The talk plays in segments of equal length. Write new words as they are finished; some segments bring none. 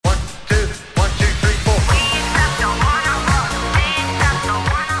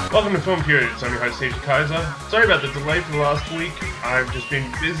Welcome to Film Feuds. I'm your host, Steve Kaiser. Sorry about the delay for the last week. I've just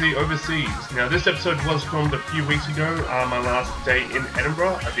been busy overseas. Now, this episode was filmed a few weeks ago, my last day in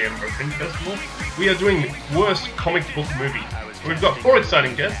Edinburgh at the Edinburgh Film Festival. We are doing worst comic book movie. We've got 4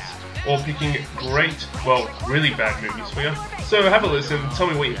 exciting guests, all picking great, well, really bad movies for you. So have a listen, tell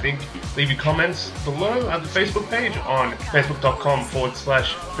me what you think. Leave your comments below at the Facebook page on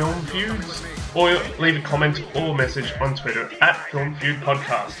facebook.com/filmfeuds. Or leave a comment or message on Twitter at Film Feud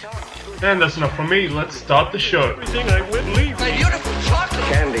Podcast. And that's enough from me. Let's start the show. Everything I would leave. My beautiful chocolate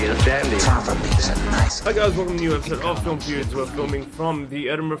candy is dandy. Hi guys, welcome to a new episode of Film Feuds. We're filming from the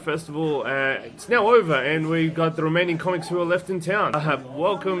Edinburgh Festival. It's now over, and we've got the remaining comics who are left in town.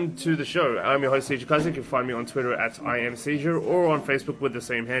 Welcome to the show. I'm your host, Seizure Kaiser. You can find me on Twitter at IamSeizure or on Facebook with the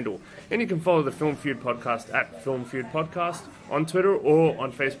same handle. And you can follow the Film Feud Podcast at Film Feud Podcast on Twitter or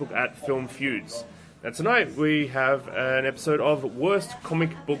on Facebook at Film Feuds. Now tonight we have an episode of Worst Comic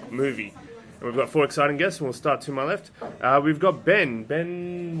Book Movie. And we've got 4 exciting guests, and we'll start to my left. We've got Ben,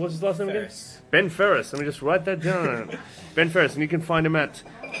 what's his last name again? Ben Ferris. Let me just write that down. Ben Ferris, and you can find him at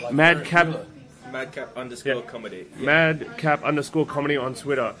Madcap _comedy. Yeah. Madcap _comedy on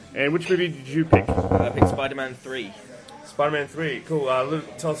Twitter. And which movie did you pick? I picked Spider-Man 3. Spider-Man 3, cool.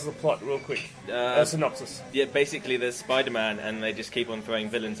 Tell us the plot real quick. Synopsis. Yeah, basically there's Spider-Man and they just keep on throwing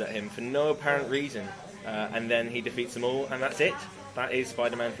villains at him for no apparent reason. And then he defeats them all, and that's it. That is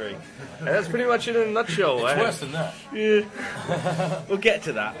Spider-Man 3. And that's pretty much it in a nutshell. It's worse than that. Yeah. We'll get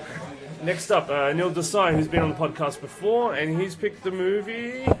to that. Next up, Neil Desai, who's been on the podcast before, and he's picked the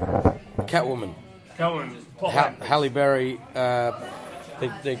movie... Catwoman. Halle Berry.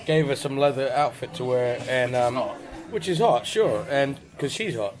 They gave her some leather outfit to wear, and which is hot, sure, and because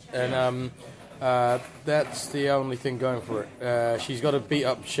she's hot, and that's the only thing going for it. She's got to beat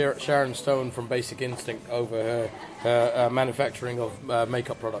up Sharon Stone from Basic Instinct over her manufacturing of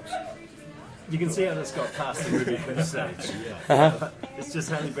makeup products. You can see how this got past the movie finish stage. Yeah. It's just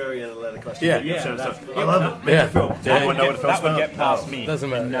Halle Berry in a leather costume. Yeah. I love it. Yeah. That would get past me. Doesn't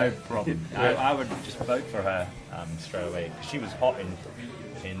matter. No problem. I would just vote for her straight away, because she was hot in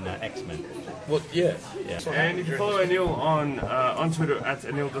X-Men. Well, yeah. And you can follow Anil on Twitter at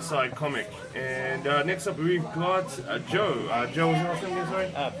Anil Desai Comic. And next up we've got Joe. Joe, what's your last name again,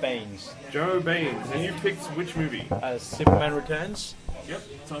 sorry? Baines. Joe Baines. And you picked which movie? Superman Returns. Yep,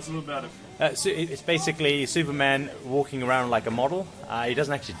 tell us a little about it. So it's basically Superman walking around like a model. He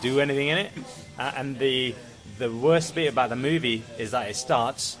doesn't actually do anything in it. And the worst bit about the movie is that it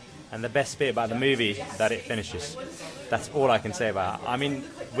starts, and the best bit about the movie that it finishes. That's all I can say about it. I mean,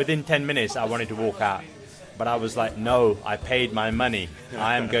 within 10 minutes I wanted to walk out, but I was like, no, I paid my money.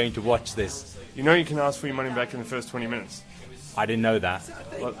 I am going to watch this. You know you can ask for your money back in the first 20 minutes. I didn't know that.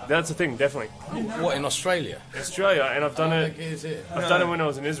 Well, that's the thing, definitely. What, in Australia? Australia, and I've done it. I've done it when I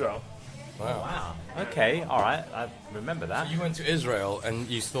was in Israel. Wow. Okay, all right. I remember that. You went to Israel and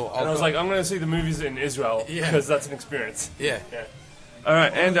you thought... And I was like, I'm going to see the movies in Israel, because that's an experience. Yeah. All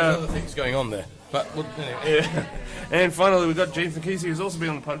right, and... there's other things going on there. But anyway. Yeah. And finally, we've got James McKeesey, who's also been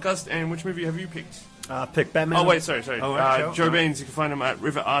on the podcast. And which movie have you picked? Pick Batman. Oh, wait, sorry. Sure. Joe Baines, you can find him at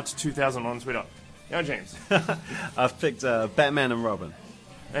RiverArt2000 on Twitter. Yeah, James. I've picked Batman and Robin.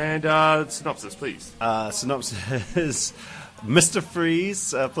 And synopsis, please. Synopsis: Mr.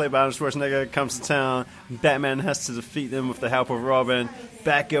 Freeze, played by Arnold Schwarzenegger, comes to town. Batman has to defeat them with the help of Robin.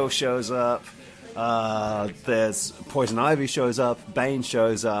 Batgirl shows up. There's Poison Ivy shows up. Bane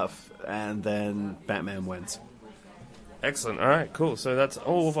shows up. And then Batman wins. Excellent. All right, cool. So that's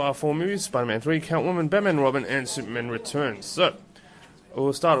all of our 4 movies: Spider-Man 3, Catwoman, Batman and Robin, and Superman Returns. So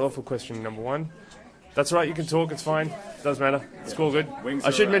we'll start off with question number 1. That's right, you can talk, it's fine. Doesn't matter. It's all good.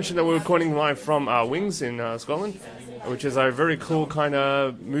 I should mention that we're recording live from Wings in Scotland, which is a very cool kind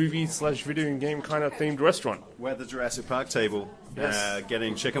of movie/video game kind of themed restaurant. We're at the Jurassic Park table, Yes.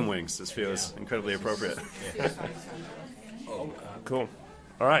 getting chicken wings. This feels incredibly appropriate. Cool.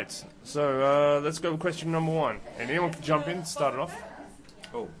 All right, so let's go with question number 1. And anyone can jump in, start it off.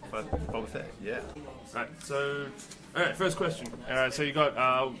 Oh, Boba Fett, yeah. Right, so... Alright, first question. Alright, so you got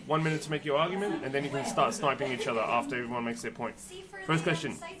 1 minute to make your argument, and then you can start sniping each other after everyone makes their point. First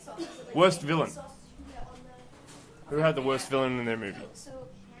question. Worst villain. Who had the worst villain in their movie?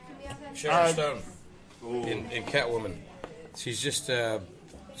 Sharon Stone in Catwoman. She's just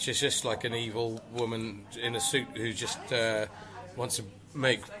like an evil woman in a suit who just wants to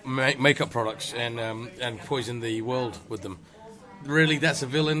make makeup products and poison the world with them. Really, that's a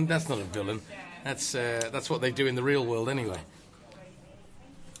villain? That's not a villain. That's what they do in the real world anyway.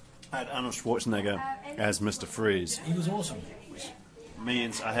 I had Arnold Schwarzenegger as Mr. Freeze. He was awesome. Which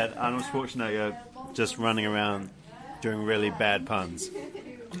means I had Arnold Schwarzenegger just running around doing really bad puns.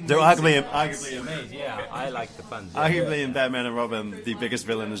 They're arguably Yeah, I like the puns. arguably in Batman and Robin, the biggest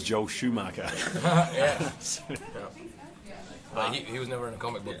villain is Joel Schumacher. Yeah. But he was never in a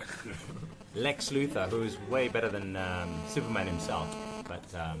comic book. Lex Luthor, who's way better than Superman himself. But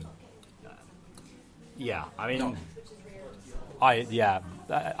yeah, I mean,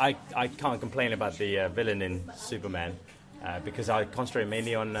 I can't complain about the villain in Superman because I concentrate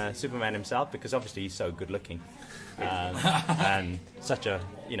mainly on Superman himself because obviously he's so good looking and such a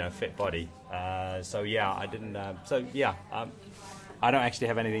fit body. So yeah, I didn't. I don't actually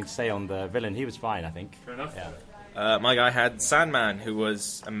have anything to say on the villain. He was fine, I think. Fair enough. Yeah. My guy had Sandman, who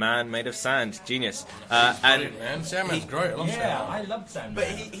was a man made of sand. Genius. And Man, Sandman's great. I love Sandman. I love Sandman. But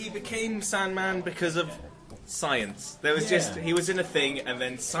he became Sandman because of science. There was he was in a thing, and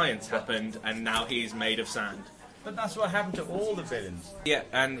then science happened, and now he's made of sand. But that's what happened to all the villains. Yeah,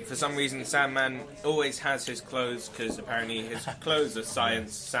 and for some reason Sandman always has his clothes, because apparently his clothes are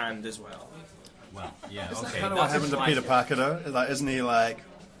science sand as well. Well, yeah, okay. Kind of what happened to Peter Parker though? Like, isn't he like,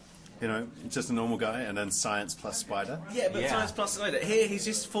 just a normal guy and then science plus spider? Yeah, but science plus spider. Here he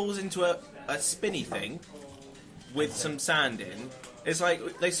just falls into a spinny thing with some sand in. It's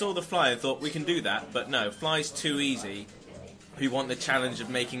like they saw the fly and thought, we can do that, but no, fly's too easy. We want the challenge of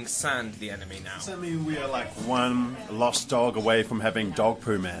making sand the enemy now. Does that mean we are like one lost dog away from having Dog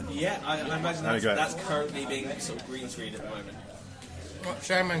Poo Man? Yeah, I imagine There you go. that's currently being sort of green screened at the moment. Well,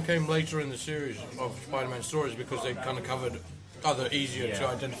 Sandman came later in the series of Spider-Man stories because they kind of covered other easier to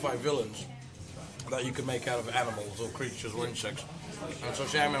identify villains that you could make out of animals or creatures or insects. And so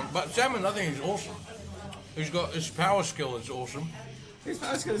Sandman, I think he's awesome. He's got his power skill is awesome. His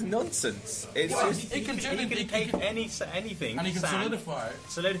power skill is nonsense. It's just He can take anything and he can sand, solidify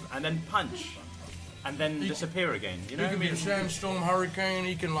it. and then punch, and then disappear again. You know, He can be a sandstorm, hurricane.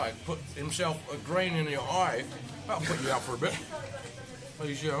 He can like put himself a grain in your eye. That'll put you out for a bit.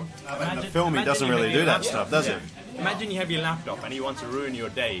 Please, In the film, he doesn't really do that stuff, does he? Imagine you have your laptop and he wants to ruin your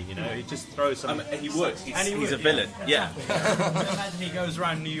day. He just throws some. he would. He's would, a villain. Yeah. Imagine he goes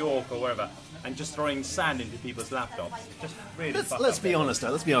around New York or wherever and just throwing sand into people's laptops. Just really. Let's be honest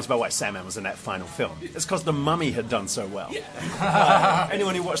though. Let's be honest about why Sandman was in that final film. It's because The Mummy had done so well.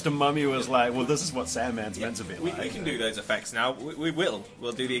 Anyone who watched The Mummy was like, well, this is what Sandman's meant to be We like. can do those effects now. We will.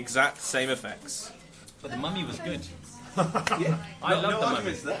 We'll do the exact same effects. But the Mummy was good. I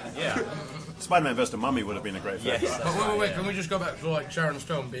love the Mummy. Yeah. Spider-Man vs. The Mummy would have been a great film. Yes. But wait, can we just go back to like Sharon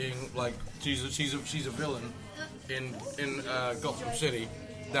Stone being like she's a villain in Gotham City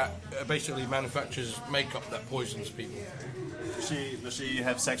that basically manufactures makeup that poisons people. Does she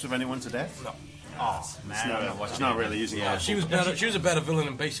have sex with anyone to death? No. Oh man, She's not really using it. She was a better villain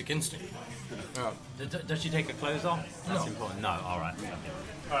in Basic Instinct. Does she take her clothes off? That's important. No. All right.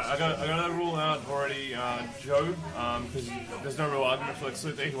 Alright, I got to rule out already Joe, because there's no real argument for Lex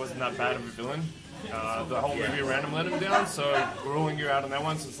Luthor. He wasn't that bad of a villain. The whole movie random let him down, so we're ruling you out on that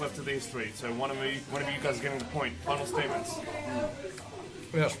one, so it's left to these three. So one of you guys is getting the point. Final statements.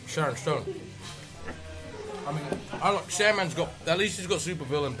 Yes, Sharon Stone. I mean, Sandman's got, at least he's got super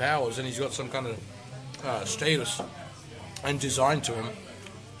villain powers and he's got some kind of status and design to him.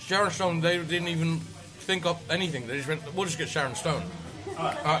 Sharon Stone, they didn't even think up anything. They just went, we'll just get Sharon Stone.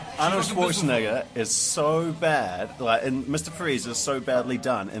 Arnold Schwarzenegger is so bad, and Mr. Freeze is so badly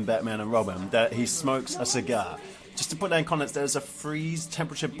done in Batman and Robin that he smokes a cigar. Just to put that in context, there's a freeze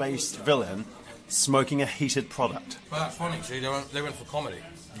temperature-based villain smoking a heated product. Well, that's funny. See, they went for comedy.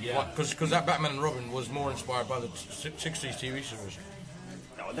 Yeah. Because that Batman and Robin was more inspired by the 60s TV series.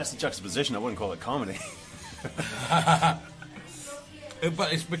 Oh, that's a juxtaposition. I wouldn't call it comedy.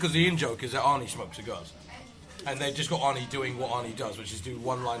 But it's because the in-joke is that Arnie smokes cigars. And they just got Arnie doing what Arnie does, which is do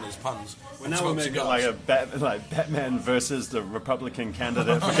one-liners, puns, and Now smoke we're making cigars. like Batman versus the Republican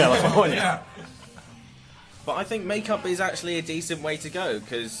candidate for California. Yeah. But I think makeup is actually a decent way to go,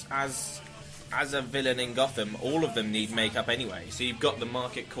 because as a villain in Gotham, all of them need makeup anyway. So you've got the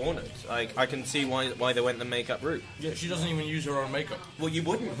market cornered. Like, I can see why they went the makeup route. Yeah, she doesn't even use her own makeup. Well, you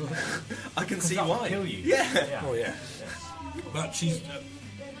wouldn't. I can see why. Kill you. Yeah. Oh, yeah. But she's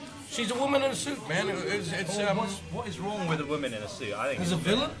a woman in a suit, man. What is wrong with a woman in a suit? I think As a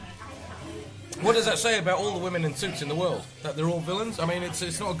villain? What does that say about all the women in suits in the world? That they're all villains? I mean,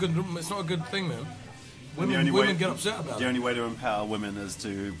 it's not a good thing, man. Women get upset about The it. only way to empower women is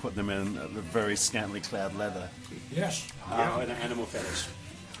to put them in a very scantily clad leather. Yes. And an animal fetish.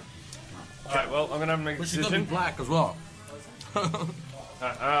 Alright, well, I'm going to have to make a But she's got to be decision. black as well.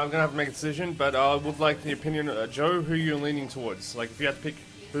 I'm going to have to make a decision, but I would like the opinion of Joe, who you're leaning towards. Like, if you had to pick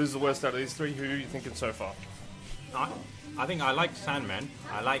who's the worst out of these three, who are you thinking so far? I think I like Sandman.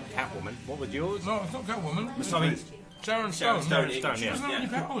 I like Catwoman. What was yours? No, it's not Catwoman. I mean, Sharon Stone. Stone, She yeah. doesn't have any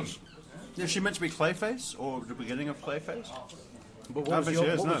powers. Is she meant to be Clayface, or the beginning of Clayface? But I what bet was she your,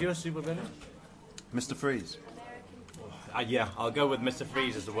 is, what no. was your super villain? Mr. Freeze. Yeah, I'll go with Mr.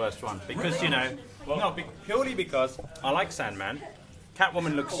 Freeze as the worst one because purely because I like Sandman.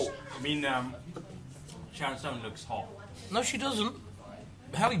 Catwoman looks. Sharon Stone looks hot. No, she doesn't.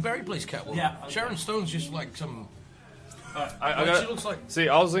 Halle Berry plays Catwoman. Yeah. Sharon Stone's just like some. I she looks like. See,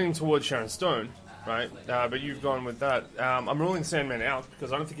 I was leaning towards Sharon Stone, right? But you've gone with that. I'm ruling Sandman out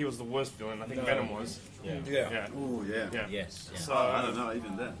because I don't think he was the worst villain. I think Venom was. Yeah. Yeah. Oh, yeah. Yeah. Yes. Yeah. So, I don't know,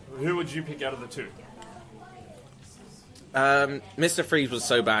 even then. who would you pick out of the two? Mr. Freeze was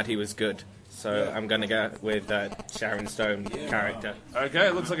so bad he was good. So I'm going to go with Sharon Stone character. Okay,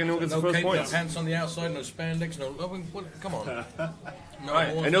 it looks like Anil gets the No first cape, no points. pants on the outside, no spandex, no. Come on. No,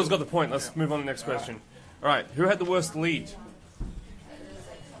 Right, Anil's got the point. Let's move on to the next question. All right, who had the worst lead?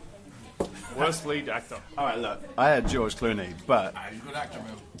 Worst lead actor. All right, look. I had George Clooney, but He's a good actor,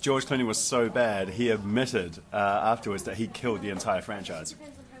 man. George Clooney was so bad, he admitted afterwards that he killed the entire franchise.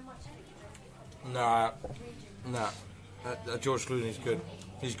 Nah. George Clooney's good.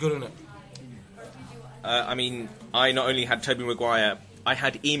 He's good in it. I mean, I not only had Tobey Maguire, I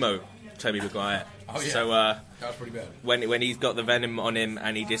had emo Tobey Maguire. Oh, yeah. So That was pretty bad. when he's got the venom on him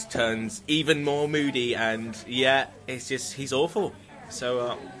and he just turns even more moody and it's just he's awful.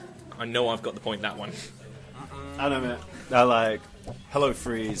 So I know I've got the point that one. I don't know. I like, hello,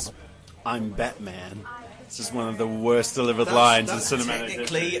 Freeze. I'm Batman. It's just one of the worst delivered lines in cinematic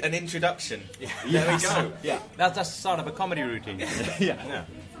technically history. an introduction. Yes. There we go. Yeah. That's the start of a comedy routine. Yeah.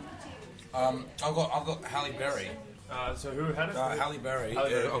 I've got Halle Berry. So who had it? Halle Berry. Halle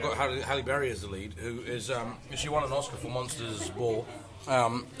Berry, I've got Halle Berry as the lead, who is she won an Oscar for Monsters Ball.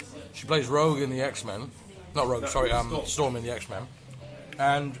 She plays Rogue in the X-Men. Not Rogue, sorry, Storm in the X-Men.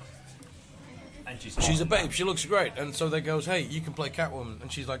 And she's a babe. She looks great. And so they goes, hey, you can play Catwoman.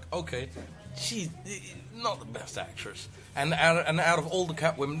 And she's like, okay. She's not the best actress. And out of all the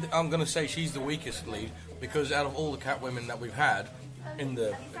Catwomen, I'm going to say she's the weakest lead because out of all the Catwomen that we've had in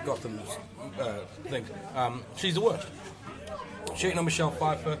the Gotham thing, she's the worst. She ain't no Michelle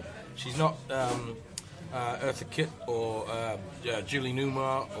Pfeiffer. She's not Eartha Kitt or Julie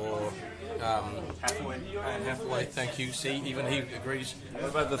Newmar or Anne Hathaway. Thank you. See, even he agrees.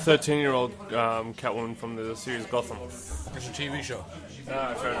 What about the 13-year-old Catwoman from the series Gotham? It's a TV show.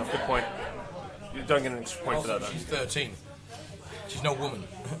 Fair enough, good point. You don't get an extra point for that, Also, though. she's 13. She's no woman.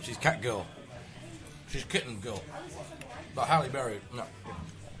 She's cat girl. She's kitten girl. But Halle Berry, no.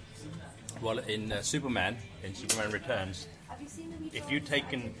 Well, in Superman Returns, if you'd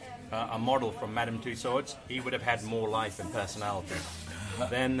taken a model from Madame Tussauds, he would have had more life and personality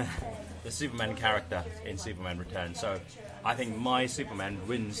than the Superman character in Superman Returns. So I think my Superman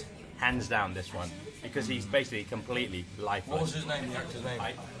wins hands down this one because he's basically completely lifeless. What was his name, the actor's name?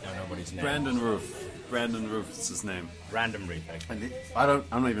 I don't know what his name. Brandon Roof is his name. Random Reef. And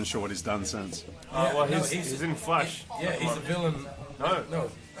I'm not even sure what he's done since. Well, no, he's in Flash. Yeah, he's the villain. No.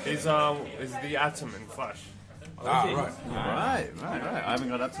 He's the Atom in Flash. Right. Right. I haven't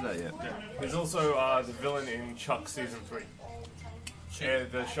got up to that yet. He's also the villain in Chuck Season 3. Yeah,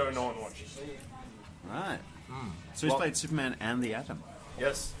 the show no one watches. Right. So he's played Superman and the Atom.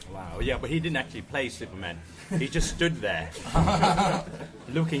 Yes. Wow. Yeah, but he didn't actually play Superman. He just stood there,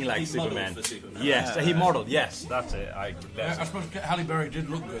 looking like Superman. modeled for Superman. Yes, he modelled. Yes, that's it. I suppose Halle Berry did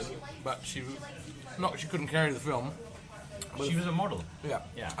look good, but she couldn't carry the film. She was a model. Yeah.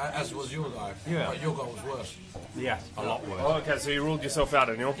 As was your guy. Yeah. But your guy was worse. Yes, a lot worse. Oh, okay, so you ruled yourself out,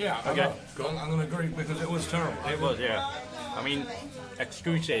 Anil. Yeah. Okay. I'm going to agree because it was terrible. It was, yeah. I mean,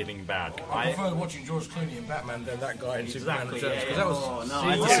 excruciating bad. I prefer watching George Clooney in Batman than that guy in Superman Exactly, Returns. yeah, Because yeah. that was. No,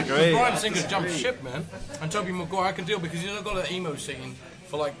 I disagree. Brian Singer jumped ship, man. And Tobey Maguire, I can deal because he's only got an emo scene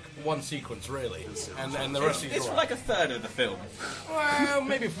for like one sequence, really. And the rest is It's alright. like a third of the film. Well,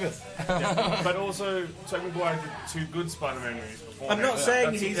 maybe a fifth. But also, Tobey Maguire did 2 good Spider-Man movies before. I'm not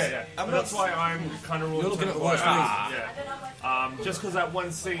saying he's- But I'm that's not- why I'm kind of ruling You're looking Tobey at the worst Maguire. Yeah. Just because that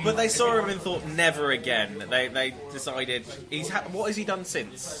one scene. But they saw him and thought never again. They decided what has he done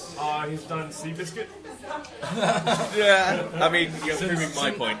since? He's done Seabiscuit. Yeah, I mean you're proving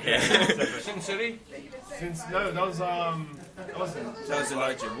my point here. Sin City? That was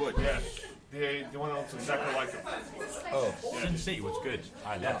Elijah Wood. Yeah. The one that looks exactly like him. Sin City was good.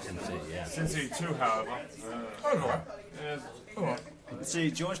 I love Sin City, yeah. Sin City 2, however. Alright.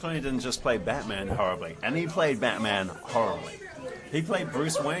 See, George Clooney didn't just play Batman horribly, and he played Batman horribly. He played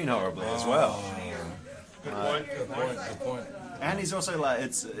Bruce Wayne horribly as well. Good point. Good point. And he's also like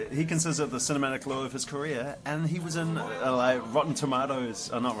he considers it the cinematic low of his career, and he was in like Rotten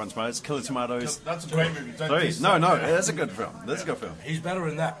Tomatoes, not Rotten Tomatoes, Killer Tomatoes. That's a great movie. Don't Sorry, diss no, that. that's a good film. That's a good film. He's better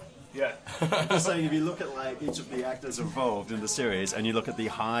in that. Yeah. I'm just saying, if you look at like each of the actors involved in the series, and you look at the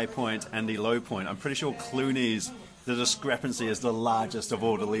high point and the low point, I'm pretty sure Clooney's the discrepancy is the largest of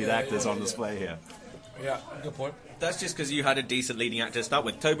all the lead actors on display here. Yeah, good point. That's just because you had a decent leading actor to start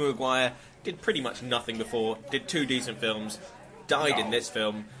with. Tobey Maguire did pretty much nothing before, did 2 decent films, died in this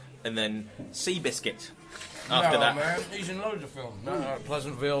film, and then Seabiscuit after that. Man, he's in loads of films.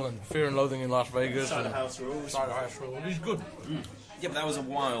 Pleasantville and Fear and Loathing in Las Vegas. Side of and House Rules. Side of House Rules. He's good. Yeah, but that was a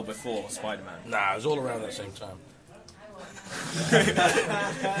while before Spider-Man. Nah, it was all around that same time.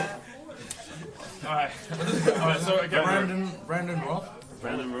 Alright. Alright, so again, Brandon Roth.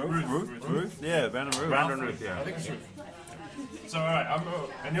 Brandon Ruth? Yeah, Brandon Ruth. Brandon Ruth, yeah. I think it's Ruth. So, alright,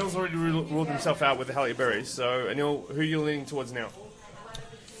 Anil's already ruled himself out with the Halle Berry, so Anil, who are you leaning towards now?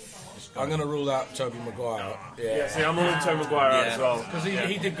 I'm going to rule out Tobey Maguire. Yeah, see, I'm ruling Tobey Maguire out as well. Because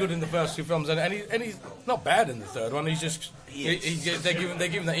he did good in the first 2 films, and he's not bad in the third one. He's just they give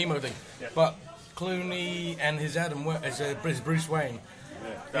him that emo thing. Yeah. But Clooney and his Bruce Wayne.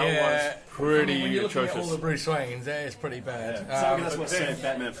 That was pretty when you're looking atrocious. at all the Bruce Waynes, it's pretty bad. That's what saved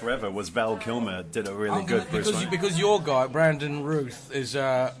Batman Forever was Val Kilmer did a really good Bruce Wayne. Because your guy Brandon Ruth is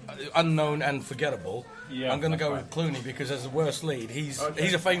unknown and forgettable. Yeah, I'm going to go with Clooney because as the worst lead, he's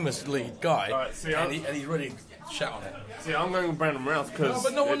a famous lead guy, Alright, see, and he's really shot on it. See, I'm going with Brandon Routh because...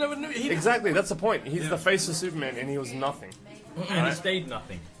 but no one ever knew. Exactly, that's the point. He's the face of Superman and he was nothing. And he stayed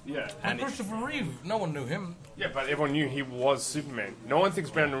nothing. Yeah. And Christopher Reeve, no one knew him. Yeah, but everyone knew he was Superman. No one thinks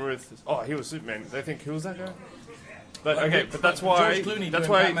Brandon Ruth is, he was Superman. They think, who's that guy? But okay, but that's why... George Clooney that's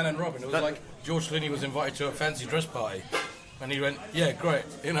doing why Batman and Robin. It was like George Clooney was invited to a fancy dress party. And he went, yeah, great.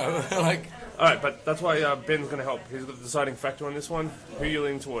 You know, like... Alright, but that's why Ben's going to help. He's got the deciding factor on this one. Who are you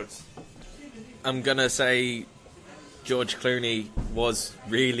leaning towards? I'm going to say George Clooney was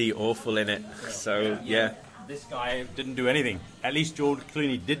really awful in it. So, yeah. This guy didn't do anything. At least George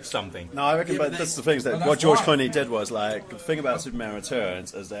Clooney did something. No, I reckon, but that's the thing, is that what George Clooney did was, like, the thing about Superman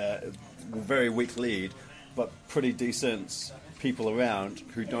Returns is that very weak lead, but pretty decent people around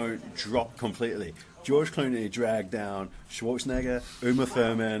who don't drop completely. George Clooney dragged down Schwarzenegger, Uma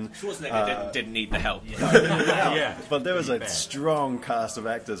Thurman. Schwarzenegger didn't need the help. Yeah. But there was a strong cast of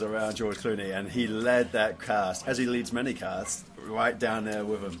actors around George Clooney, and he led that cast, as he leads many casts, right down there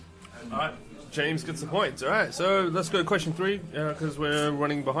with him. Alright, James gets the points. Alright, so let's go to question 3, because we're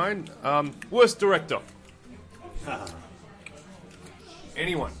running behind. Worst director?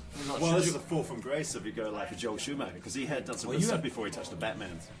 Anyone? Well, this is a fall from grace if you go like a Joel Schumacher, because he had done some good stuff before he touched the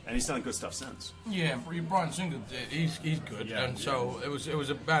Batman, and he's done good stuff since. Yeah, Brian Singer, he's good, and so it was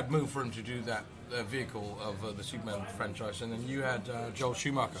a bad move for him to do that vehicle of the Superman franchise, and then you had Joel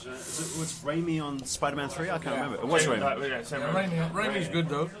Schumacher. Was Raimi on Spider-Man 3? I can't remember. It was Raimi. Raimi's good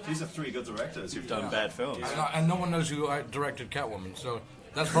though, These are 3 good directors who've done bad films. and no one knows who directed Catwoman, so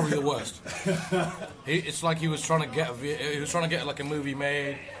that's probably the worst. It's like he was trying to get like a movie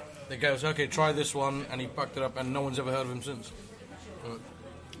made. That goes, okay, try this one, and he packed it up, and no one's ever heard of him since.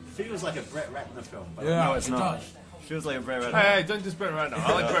 Feels like a Brett Ratner film, but Yeah, no, it's it not. does. Feels like a Brett Ratner. Hey, don't diss Brett Ratner.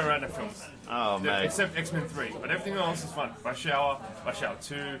 I like Brett Ratner films. Oh, man. Except X-Men 3. But everything else is fun. Rush Hour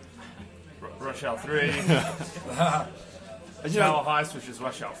 2, Rush Hour 3, Shower Heist, which is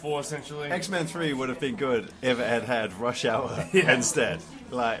Rush Hour 4, essentially. X-Men 3 would have been good if it had Rush Hour instead.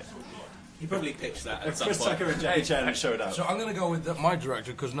 Like, He probably pitched that at if some Chris point. Tucker and Jackie Chan showed up. So I'm going to go with my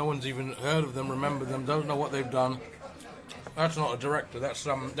director because no one's even heard of them, remember them, don't know what they've done. That's not a director. That's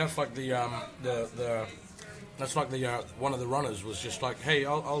like the one of the runners was just like, hey,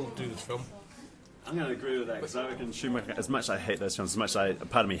 I'll do this film. I'm going to agree with that, because I reckon Schumacher, as much as I hate those films, as much as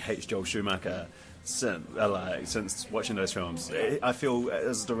part of me hates Joel Schumacher since watching those films, I feel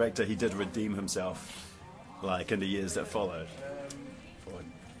as a director he did redeem himself like in the years that followed.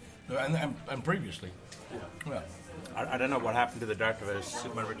 And previously. Yeah. I don't know what happened to the director of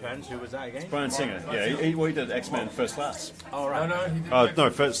Superman Returns. Who was that again? Brian Singer, yeah, he did X-Men First Class. Oh, right. No, he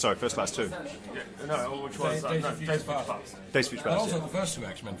did First Class 2. no, which was Days of Future Past. Days of Future And Past, also yeah. the first 2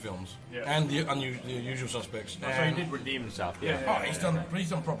 X-Men films. Yeah. And the Usual Suspects. So he did redeem himself. Yeah. Oh, he's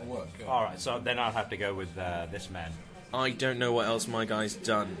done proper work. Yeah. All right. So then I'll have to go with this man. I don't know what else my guy's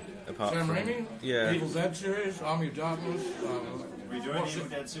done apart Sam from... Raimi? Yeah. Evil Dead series, Army of Darkness. Were you doing Evil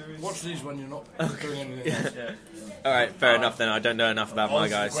Dead series? Watch these when you're not doing anything else. Alright, fair enough then. I don't know enough about my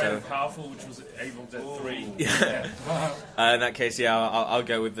guy, Great so... and Powerful, which was Evil Dead 3. in that case, yeah, I'll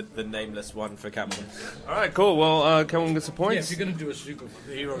go with the nameless one for Catwoman. Alright, cool. Well, Catwoman gets the Yeah, points. if you're going to do a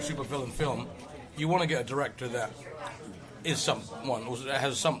superhero, supervillain film, you want to get a director that is someone, or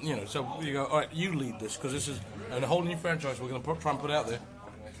has some, so you go, all right, you lead this, because this is a whole new franchise we're going to try and put out there.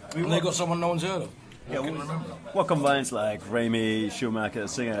 And they've got someone no one's heard of. Yeah, what combines like Raimi, Schumacher,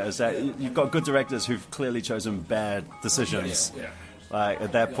 Singer is that you've got good directors who've clearly chosen bad decisions. Yeah. Like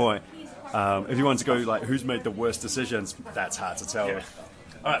at that point, if you want to go like who's made the worst decisions, that's hard to tell. Yeah.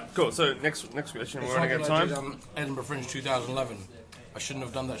 All right, cool. So next question, we're running out of time. Edinburgh Fringe 2011. I shouldn't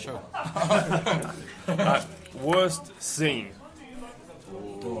have done that show. Worst scene.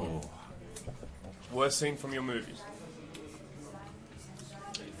 Worst scene from your movies.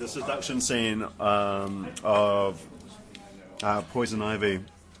 The seduction scene of Poison Ivy,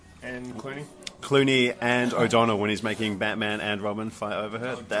 And Clooney. Clooney and O'Donnell when he's making Batman and Robin fight over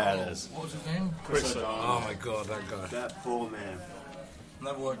her. That is What was his name? Chris. Oh my god, that guy. that poor man.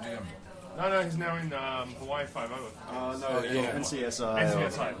 Never worked again. No, he's now in Hawaii 5-0. Oh no, yeah. NCSI.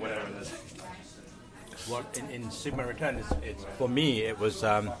 NCSI, whatever it is. Well, in Superman Returns, it's for me it was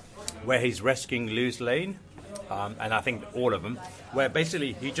where he's rescuing Lois Lane, and I think all of them, where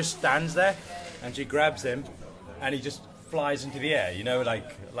basically he just stands there, and she grabs him, and he just flies into the air,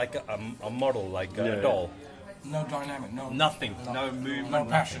 like a model, like a doll. No dynamic, Nothing, no movement, no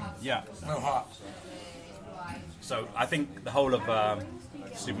passion, yeah. no heart. So I think the whole of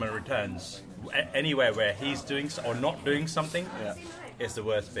Superman Returns, anywhere where he's doing or not doing something, is the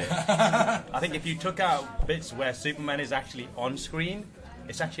worst bit. I think if you took out bits where Superman is actually on screen,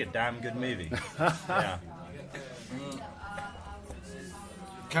 it's actually a damn good movie. Yeah.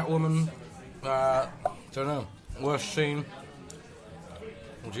 Catwoman, don't know. Worst scene.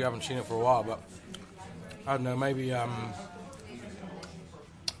 Well, you haven't seen it for a while, but I don't know. Maybe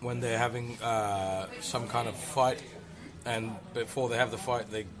when they're having some kind of fight, and before they have the fight,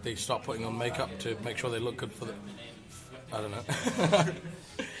 they start putting on makeup to make sure they look good for the. I don't know.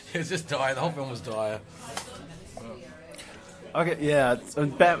 It was just dire. The whole film was dire. Okay, yeah.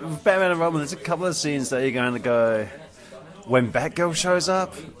 Batman and Robin, there's a couple of scenes that you're going to go. When Batgirl shows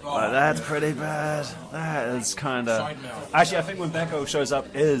up, that's pretty bad. That is kind of. Actually, I think when Batgirl shows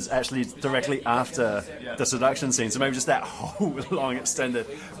up is actually directly after the seduction scene. So maybe just that whole long extended.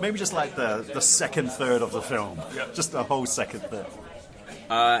 Maybe just like the second third of the film. Just the whole second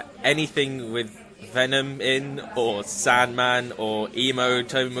third. Anything with Venom in, or Sandman, or emo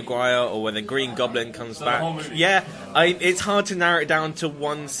Tobey Maguire, or when the Green Goblin comes whole back. movie. Yeah, it's hard to narrow it down to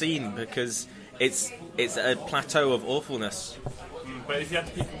one scene because it's a plateau of awfulness. But if you had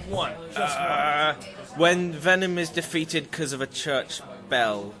to pick one, just one. When Venom is defeated because of a church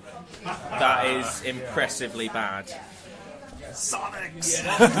bell, that is impressively bad. Sonics!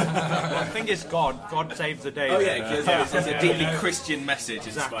 The thing is, God saves the day. Oh yeah, because it's a deeply Christian message.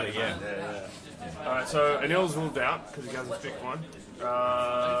 Exactly. Yeah. Alright, so Anil's ruled out because he hasn't picked one. Who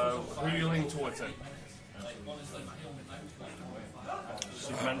are you leaning towards then?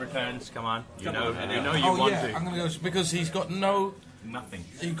 Superman Returns. Come on. You know Oh want yeah, to. I'm gonna go because he's got no. Nothing.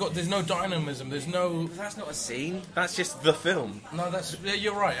 There's no dynamism. There's no. That's not a scene. That's just the film. No,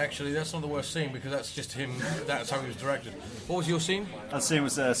 you're right. Actually, that's not the worst scene because that's just him. That's how he was directed. What was your scene? That scene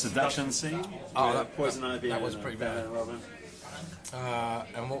was a seduction scene. Oh, with Poison Ivy. that was and, pretty Batman bad. and Robin.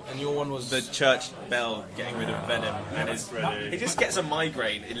 And your one was The church bell getting rid of Venom, and he just gets a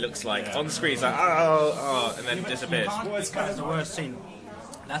migraine. It looks like on screen. It's like oh, and then disappears. That's the worst scene.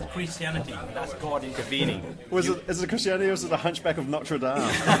 That's Christianity. That's God intervening. Is it Christianity or is it the Hunchback of Notre Dame?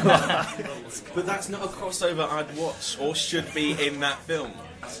 But that's not a crossover I'd watch or should be in that film.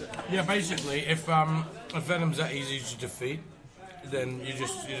 Yeah, basically, if Venom's that easy to defeat, then you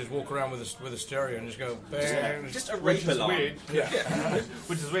just walk around with a stereo and just go bang. Just a rape alarm. Weird.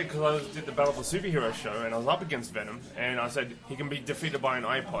 Which is weird because I did the Battle of the Superhero show and I was up against Venom and I said he can be defeated by an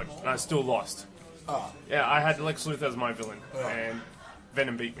iPod and I still lost. Oh. Yeah, I had Lex Luthor as my villain and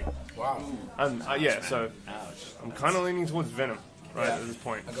Venom beat me. Wow. So I'm kind of leaning towards Venom at this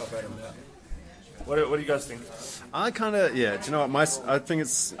point. I got Venom. Yeah. What do you guys think? I kind of, do you know what? I think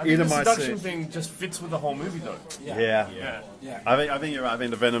it's I think either the my seduction scene. thing just fits with the whole movie though. Yeah. I think you're right. I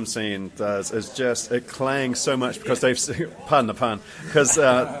think the Venom scene it clangs so much because they've pardon the pun because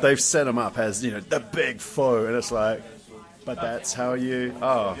they've set him up as the big foe and it's like, but that's how you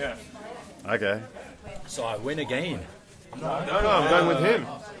okay. So I win again. No, I'm going with him.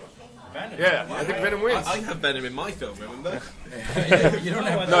 Yeah, I think Venom wins. I have Venom in my film, remember? You don't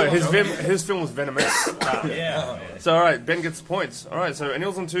have No, his film was venomous. So, all right, Ben gets points. All right, so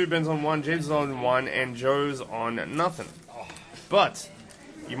Anil's on 2, Ben's on 1, James is on 1, and Joe's on nothing. But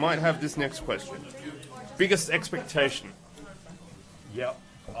you might have this next question. Biggest expectation? Yep.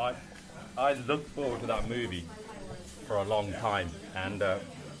 I looked forward to that movie for a long time, and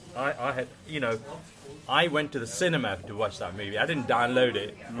I had, I went to the cinema to watch that movie. I didn't download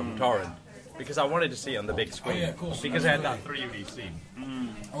it from torrent because I wanted to see it on the big screen. Oh, yeah, of course. Because I had that 3D scene.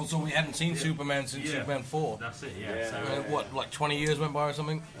 Also, we hadn't seen Superman since Superman 4. That's it. Yeah. So, What, like 20 years went by or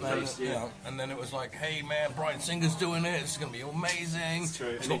something? And then it was like, hey man, Bryan Singer's doing it. It's going to be amazing. True.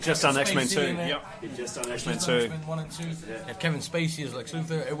 It's And he got just done Kevin X-Men Spacey 2. in it. Yep. He just done X-Men Just 2. done X-Men 1 and 2. Had Kevin Spacey as Lex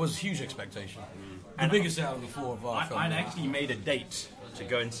Luthor. It was a huge expectation. The biggest out of the 4 of our films. I'd actually made a date to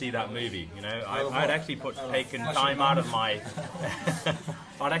go and see that movie. I'd actually taken time out of my.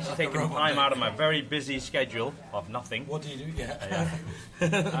 I'd actually taken time out of my very busy schedule of nothing. What do you do?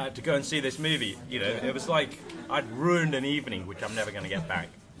 To go and see this movie. It was like I'd ruined an evening, which I'm never going to get back.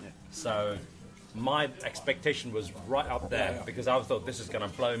 So my expectation was right up there because I thought this is going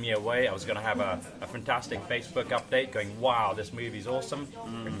to blow me away. I was going to have a fantastic Facebook update going, wow, this movie's awesome.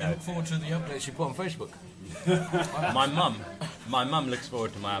 I look forward to the updates you put on Facebook. My mum looks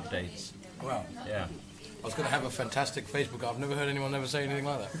forward to my updates. Wow. Yeah. I was going to have a fantastic Facebook. I've never heard anyone ever say anything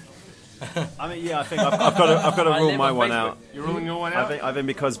like that. I mean, I think I've got to rule my one out. You're ruling your one out? I think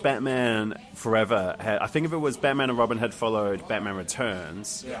because Batman Forever I think if it was Batman and Robin had followed Batman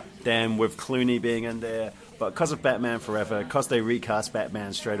Returns, then with Clooney being in there, but because of Batman Forever, because they recast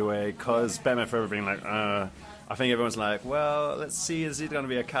Batman straight away, because Batman Forever being like, I think everyone's like, well, let's see, is it going to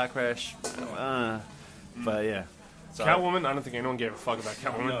be a car crash? But yeah. So, Catwoman, I don't think anyone gave a fuck about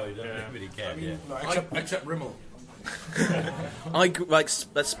Catwoman. No, nobody cared. Except Rimmel.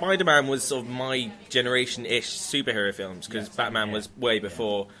 Spider-Man was sort of my generation-ish superhero films because Batman was way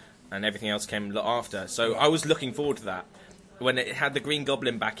before and everything else came after. So I was looking forward to that. When it had the Green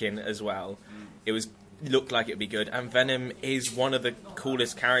Goblin back in as well, it looked like it'd be good. And Venom is one of the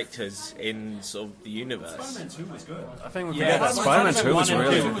coolest characters in sort of the universe. Spider-Man 2 was good. I think we forget that Spider-Man 2 was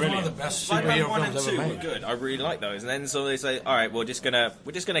really It was one of the best Spider-Man superhero 1 and films 2 ever were made. good. I really like those. And then so they say, all right, we're just gonna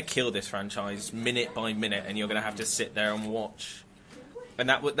kill this franchise minute by minute, and you're gonna have to sit there and watch. And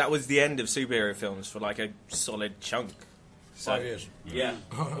that was the end of superhero films for like a solid chunk. 5 years. Yeah.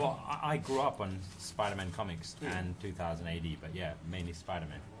 Well, I grew up on Spider-Man comics and 2000 AD, but yeah, mainly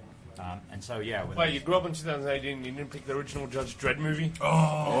Spider-Man. And so yeah. Wait, you grew up in 2018. You didn't pick the original Judge Dredd movie?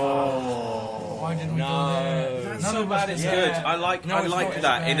 Why didn't we go there? It's so bad it's good. I like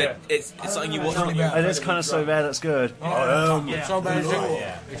that. It's something you watch on your It is kind of so bad it's good. So bad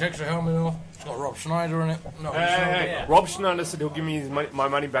he takes the helmet off. It's got Rob Schneider in it. No, Hey. Rob Schneider said he'll give me my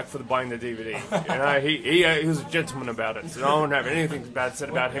money back for buying the DVD. He was a gentleman about it, so I don't have anything bad said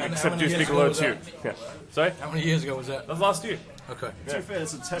about him except do speak hello to you. Yeah. Sorry? How many years ago was that? That was last year. Okay. To be fair,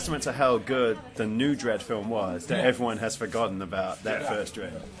 it's a testament to how good the new Dredd film was that everyone has forgotten about that first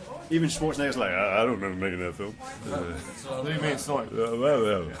Dredd. Even Schwarzenegger's like, I don't remember making that film. What do you mean, Snowy? I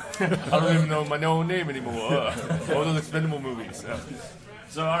don't even know my own name anymore. All those expendable movies.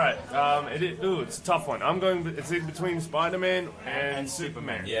 So, alright, it's a tough one. It's in between Spider-Man and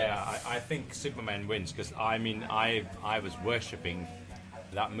Superman. Yeah, I think Superman wins because I was worshipping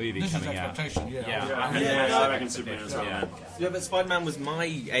that movie This is coming out. expectation, I reckon Superman as well. Yeah. Yeah, but Spider-Man was my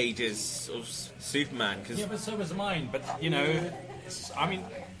age as sort of Superman because Yeah, but so was mine. But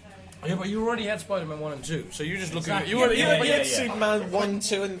Yeah, but you already had Spider-Man 1 and 2, so you're just looking at... you had Superman 1,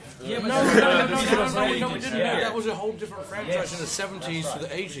 2 and... No, we didn't. That was a whole different franchise in the 70s to the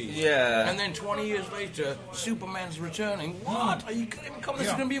 80s. Yeah. And then 20 years later, Superman's returning. What? Are you kidding me? This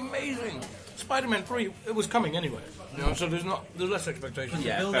is going to be amazing. Spider-Man 3, it was coming anyway. So there's less expectation.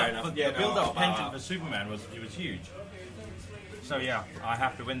 Yeah, fair enough. The build-up penchant for Superman was huge. So yeah, I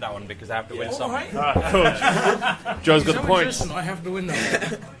have to win that one because I have to win something. Joe's got the point. Listen, I have to win that. I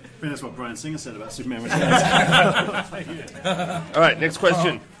think that's what Bryan Singer said about Superman. Alright, next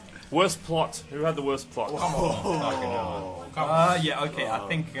question. Worst plot. Who had the worst plot? Yeah, okay, I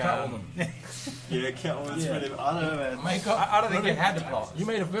think... Catwoman. Yeah, Catwoman's really... I don't know, man. Makeup. I don't think it had the plot. You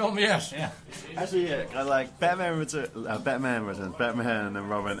made a film, yes. Yeah. Actually, yeah, I like Batman Returns. Batman and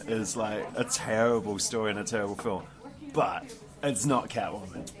Robin is like a terrible story and a terrible film, but it's not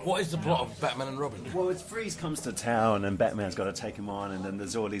Catwoman. What is the plot of Batman and Robin? Well, it's Freeze comes to town and Batman's got to take him on, and then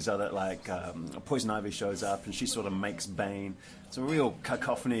there's all these other Poison Ivy shows up and she sort of makes Bane. It's a real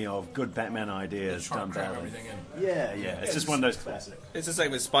cacophony of good Batman ideas Trying done to cram badly. everything in. Yeah, it's just one of those classics. It's the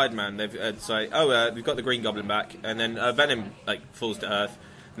same with Spider-Man. It's like, we've got the Green Goblin back, and then Venom falls to Earth,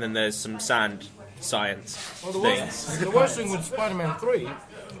 and then there's some science Well, the things. worst thing with Spider-Man 3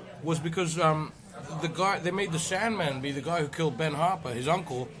 was because they made the Sandman be the guy who killed Ben Harper, his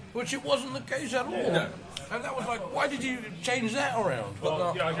uncle, which it wasn't the case at all. And that was like, why did you change that around? But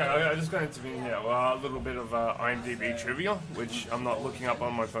Well, yeah, okay, I'm just going to intervene here. A little bit of IMDb trivia, which I'm not looking up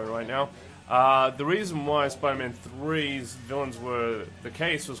on my phone right now. The reason why Spider-Man 3's villains were the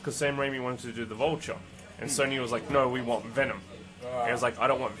case was because Sam Raimi wanted to do the Vulture. And Sony was like, no, we want Venom. And he was like, I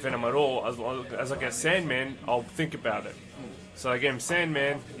don't want Venom at all. As long as I get Sandman, I'll think about it. So I gave him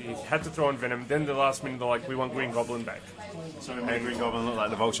Sandman, he had to throw in Venom, then the last minute they're like, we want Green Goblin back. So we made Green Goblin look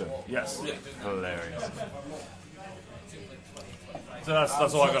like the Vulture. Yes. Hilarious. So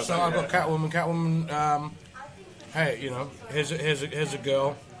that's all I got. So I've got Catwoman. Catwoman. Hey, you know, here's a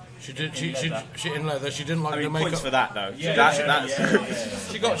girl. She in leather. She didn't like I mean, the makeup. points for that though.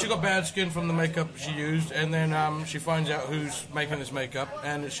 She got bad skin from the makeup she used, and then she finds out who's making this makeup,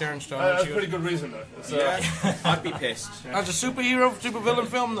 and it's Sharon Stone. That's She a goes, pretty good reason though. It's, Yeah, I'd be pissed. as a superhero, supervillain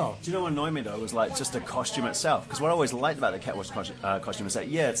film, though. Do you know what annoyed me though was like just the costume itself? Because what I always liked about the Catwatch costume is that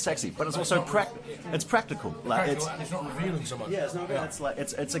it's sexy, but it's also it's practical. Like It's not revealing so much. yeah, it's not. It's like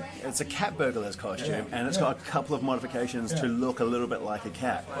it's a cat burglar's costume, and it's got a couple of modifications to look a little bit like a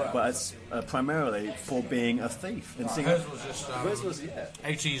cat, but it's primarily for being a thief. And seeing Hers was just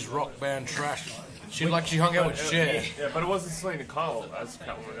 80s rock band trash. She hung out with Cher. yeah, but it wasn't Selena Kyle as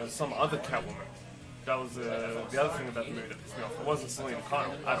Catwoman. It was some other Catwoman. That was the other thing about the movie that pissed me off. It wasn't Selena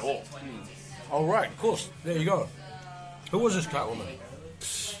Kyle at all. Oh, right, of course. There you go. Who was this Catwoman?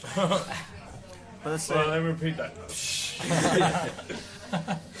 but it's, So let me repeat that.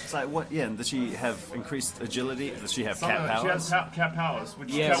 it's like what? Yeah, and does she have increased agility? Does she have cat powers? She has cat powers,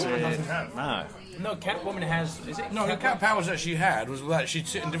 which Yes, Catwoman doesn't have. No. No, Catwoman has. Is it? No, the cat powers that she had was that she'd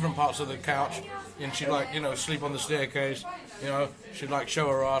sit in different parts of the couch, and she'd sleep on the staircase. She'd show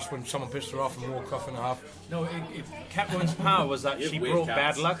her ass when someone pissed her off and walk off in a huff. No, Catwoman's power was that she weird brought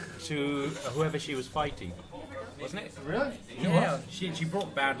cats. bad luck to whoever she was fighting. Wasn't it? Really? Yeah, she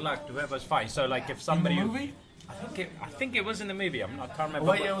brought bad luck to whoever's fighting. So, like, if somebody. In the movie? I think it was in the movie. I can't remember.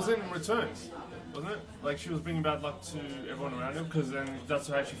 Wait, yeah, it was in Returns, wasn't it? Like she was bringing bad luck to everyone around him, because then that's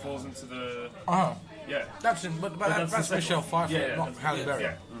how she falls into the. Uh-huh. Yeah. That's the second Michelle one. Pfeiffer, Yeah, not Halle Berry.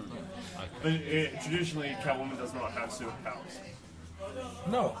 Yeah. But traditionally, Catwoman does not have superpowers.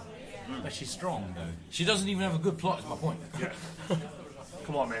 No, But she's strong, though. she doesn't even have a good plot. Is my point. Yeah.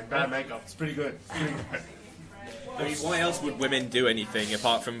 Come on, man. Bad makeup. It's pretty good. It's pretty good. I mean, why else would women do anything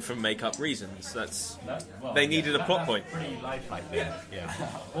apart from makeup reasons? They needed a plot point. Pretty lifelike there. Yeah.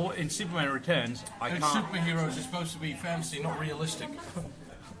 Or in Superman Returns, I And can't. superheroes are supposed to be fancy, not realistic.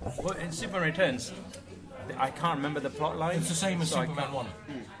 Well, in Superman Returns, I can't remember the plot line. It's the same as so I Superman can't- 1.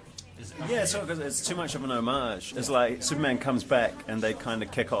 Yeah, so because it's too much of an homage. It's like Superman comes back and they kind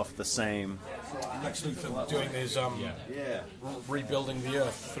of kick off the same. Lex Luthor doing his rebuilding the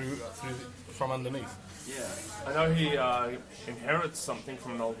Earth from underneath. I know he inherits something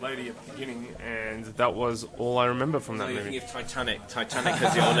from an old lady at the beginning, and that was all I remember from that You movie. think of Titanic. Titanic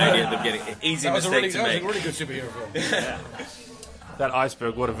has the old lady at the beginning. Easy That was a mistake really to make. good superhero film. That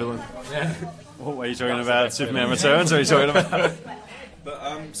iceberg, what a villain. What were you talking about? Superman Returns? Or are you talking about?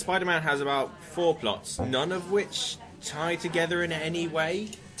 But Spider-Man has about 4 plots, none of which tie together in any way.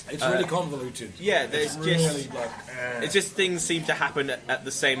 It's really convoluted. Yeah, there's It's really it's just things seem to happen at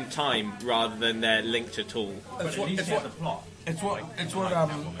the same time rather than they're linked at all. It's what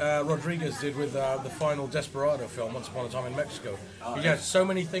Rodriguez did with the final Desperado film, Once Upon a Time in Mexico. He had so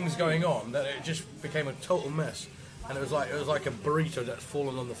many things going on that it just became a total mess, and it was like a burrito that's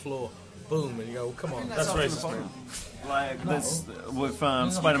fallen on the floor. Boom, and you go, come on. That's racist, man. Like this with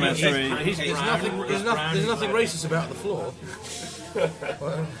Spider-Man 3. There's nothing racist about the floor.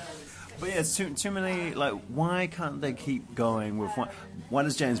 But yeah, it's too many. Like, why can't they keep going with one? Why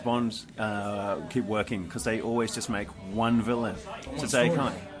does James Bond keep working? Because they always just make one villain to take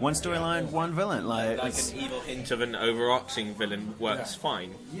on. One storyline, one villain. Like Like an evil hint of an overarching villain works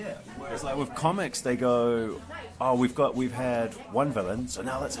fine. yeah. Whereas like with comics, they go, oh, we've had one villain, so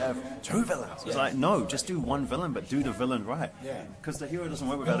now let's have 2 villains. It's like, no, just do one villain, but do the villain right. Yeah. Because the hero doesn't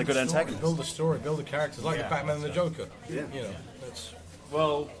work without a good antagonist. Build a story, build the characters, like the Batman and the Joker. Yeah. You know, that's.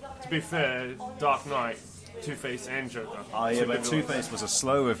 Well, to be fair, Dark Knight, Two-Face and Joker. Oh yeah, Two but villains. Two-Face was a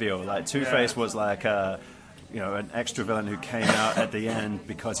slow reveal. Like Two-Face was like an extra villain who came out at the end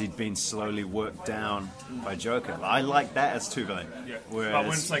because he'd been slowly worked down by Joker. I like that as 2 villain. Yeah. Whereas, But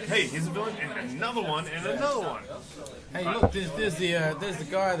when it's like, hey, here's a villain, and another one, and another one. Hey, look, there's the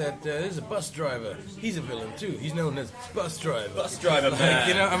guy that there's a bus driver. He's a villain too. He's known as Bus Driver. Bus driver, Like,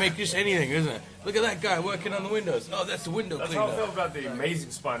 you know, I mean, just anything, isn't it? Look at that guy working on the windows. Oh, that's the window That's how I cleaner. feel about the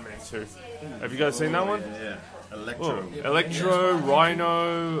Amazing Spider-Man 2. Have you guys seen that one? yeah, Electro. Electro,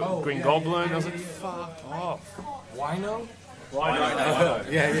 Rhino, Green Goblin. I was like, fuck off. Wino?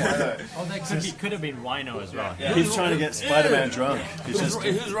 Yeah. Oh, that could have been Rhino as well. He's trying to get Spider-Man drunk. He's just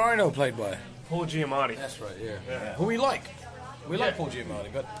Who's Rhino played by? Paul Giamatti. That's right, yeah. Who we like. We like Paul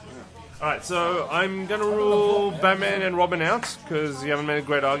Giamatti, but... Alright, so I'm going to rule Batman and Robin out because you haven't made a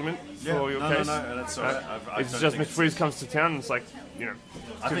great argument for your case. No, that's all right. It's just McFreeze comes to town and it's like, you know,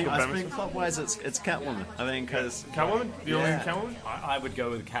 I typical Batman. think plot-wise it's Catwoman. I think because Catwoman? You're in Catwoman? I would go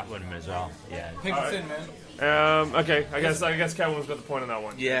with Catwoman as well. Yeah. Pick a thin, man. Okay, I guess Catwoman's got the point on that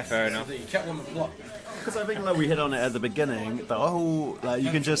one. Yeah, fair enough. The Catwoman plot. Because I think like we hit on it at the beginning, the whole like you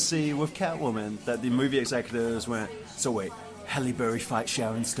can just see with Catwoman that the movie executives went, so wait, Halle Berry fights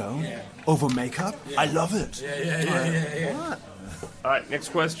Sharon Stone over makeup? I love it. Yeah. What? Alright, next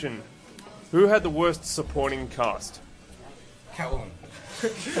question. Who had the worst supporting cast? Catwoman.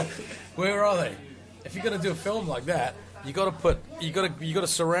 Where are they? If you're gonna do a film like that, you gotta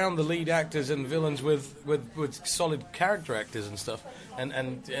surround the lead actors and villains with solid character actors and stuff, and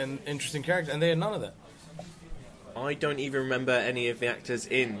interesting characters, and they had none of that. I don't even remember any of the actors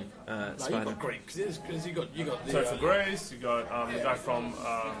in You've Spider. got great because you got the, Topher Grace, you got the guy from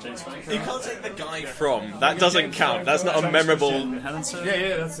You can't take the guy from. That doesn't count. That's not a memorable.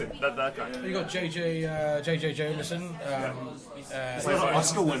 Yeah, that's it. That guy. you got JJ Jameson,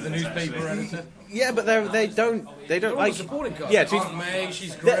 Oscar winner. the newspaper editor. Yeah, but they don't like. Supporting cast. Yeah, Aunt May,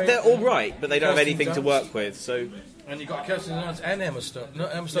 she's great. they're all right, but they don't have Kirsten anything to Dunst. work with. So And you got Kirsten Dunst and Emma Stone. No,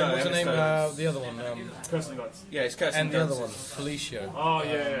 Emma Stone. No, what's her Emma name? Stone. The other one. Kirsten Dunst. yeah, it's Kirsten And the other Dunst. one, Felicia. Oh,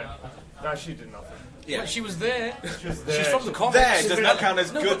 yeah. No, she did nothing. Yeah. But she was there. there. She's from the comics. There does not count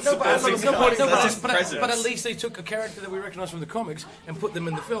as good supporting cast. But at least they took a character that we recognise from the comics and put them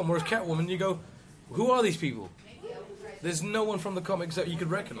in the film. Whereas Catwoman, you go, who are these people? There's no one from the comics that you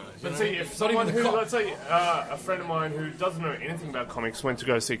could recognise. Let's see, if someone who, let's say, a friend of mine who doesn't know anything about comics went to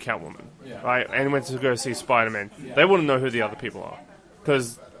go see Catwoman, right, and went to go see Spider-Man, they wouldn't know who the other people are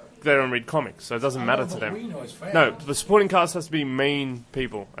because they don't read comics, so it doesn't matter to them. We know as fans. No, the supporting cast has to be main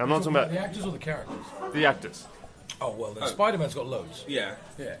people. I'm not talking the about actors or the characters. the actors. Oh well, then Spider-Man's got loads. Yeah.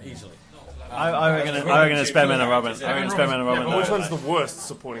 Yeah, easily. I reckon it's Batman and Robin. I reckon it's Batman and Robin. But which one's the worst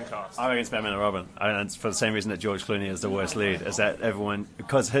supporting cast? I reckon it's Batman and Robin. And it's for the same reason that George Clooney is the worst lead, is that everyone,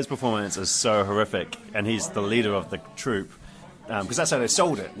 because his performance is so horrific, and he's the leader of the troupe, because that's how they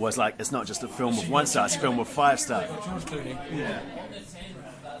sold it, was like, it's not just a film with 1 star, it's a film with 5 stars. George Clooney. Yeah.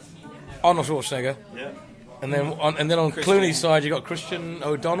 Arnold Schwarzenegger. Yeah. And then on Clooney's side, you got Christian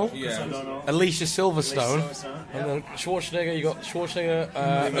O'Donnell, Alicia Silverstone, and then Schwarzenegger. You got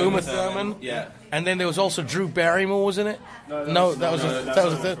Schwarzenegger, Uma Thurman, and then there was also Drew Barrymore was in it. No, that was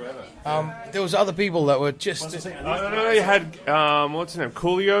a third. There was other people that were just. No, you had what's his name,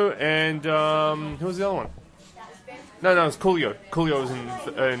 Coolio, and who was the other one? No, it was Coolio. Coolio was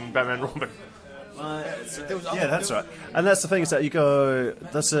in Batman and Robin. Yeah, that's right. And that's the thing, is that you go,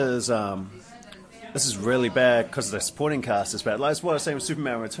 this is really bad because the supporting cast is bad. Like, it's what I was saying with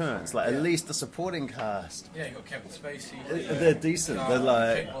Superman Returns. Like, at least the supporting cast, Yeah, you got Kevin Spacey. they're decent. They're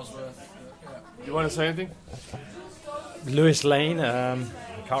like, Kate Bosworth. You want to say anything? Lewis Lane.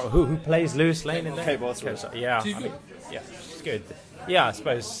 Who plays Lewis Lane in there? Kate Bosworth. Yeah, She's good. yeah, she's good. Yeah, I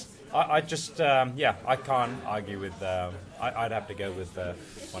suppose. I just I can't argue with. I'd have to go with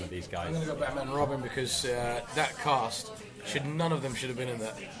one of these guys. I'm going to go Batman and Robin because that cast none of them should have been in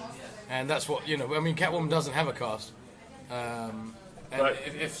that, and that's what I mean. Catwoman doesn't have a cast, and Right.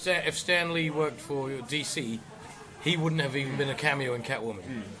 if Stan Lee worked for DC, he wouldn't have even been a cameo in Catwoman.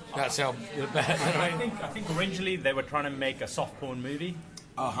 That's how bad. I think originally they were trying to make a soft porn movie,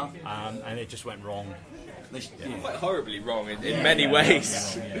 and it just went wrong. Quite horribly wrong in many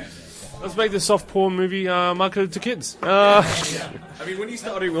ways. Let's make this soft porn movie marketed to kids. I mean, when you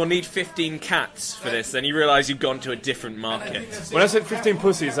started, we'll need 15 cats for this, then you realise you've gone to a different market. When I said 15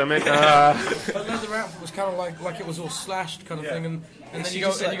 pussies, I meant. But Leather Outfit was kind of like it was all slashed kind of thing, and then you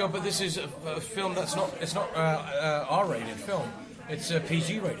go, but this is a film that's not R-rated film. It's a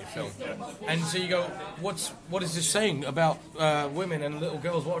PG-rated film, and so you go, what is this saying about women and little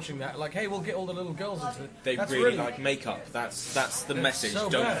girls watching that? Like, hey, we'll get all the little girls into it. They That's really like makeup. That's the message. so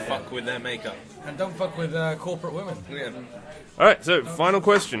Don't bad. fuck with their makeup. and don't fuck with corporate women. Yeah. All right, so final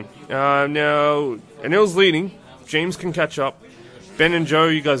question. Now, Anil's leading. James can catch up. Ben and Joe,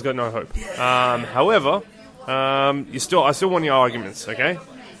 you guys got no hope. However, I still want your arguments. Okay,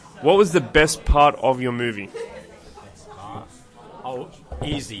 what was the best part of your movie? Oh,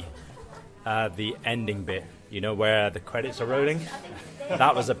 easy. The ending bit, where the credits are rolling.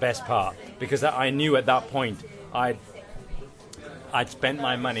 That was the best part because I knew at that point I'd spent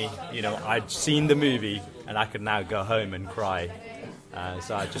my money. I'd seen the movie and I could now go home and cry.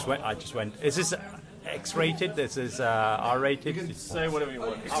 So I just went. Is this X-rated. This is R-rated. You can say whatever you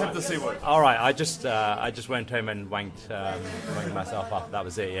want, except the C word. All right, I just went home and wanked myself up. That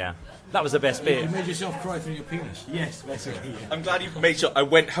was it. Yeah, that was the best bit. You made yourself cry through your penis. Yes, basically. Yeah. I'm glad you made sure I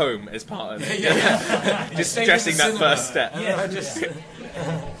went home as part of it. Just stressing that first step. Yeah,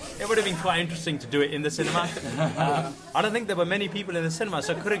 it would have been quite interesting to do it in the cinema. I don't think there were many people in the cinema,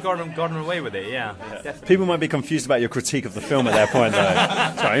 so I could have gotten away with it. Yeah. People might be confused about your critique of the film at that point,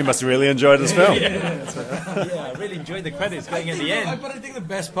 though. So you must have really enjoyed this film. Yeah, I really enjoyed the credits going at the end. But I think the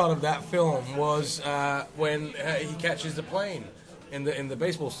best part of that film was when he catches the plane in the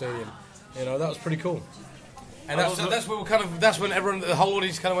baseball stadium. You know, that was pretty cool. And that's when everyone, the whole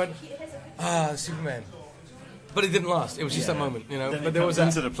audience, kind of went, Superman. But it didn't last. It was just that moment, you know. Then but there was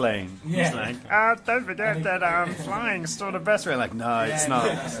into the plane. Yeah. It's like, don't forget that flying's still the best way. Like, no, it's not.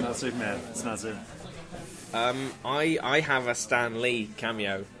 It's not Superman. It's not Superman. I have a Stan Lee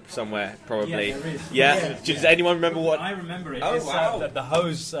cameo somewhere, probably. Yeah, there is. Yeah. Does anyone remember what? I remember it. Oh, It's, wow. The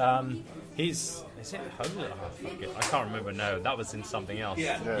hose. Is it hose? Oh, fuck it. I can't remember. No, that was in something else.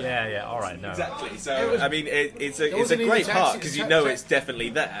 Yeah. All right. No. Exactly. So I mean, it's a wasn't even great taxi- part because you know it's definitely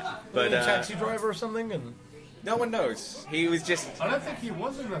there, but a taxi driver or something, and no one knows. He was just. I don't think he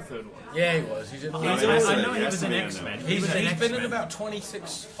was in the third one. yeah, he was. He's in. I know he was an X-Men. He's been in about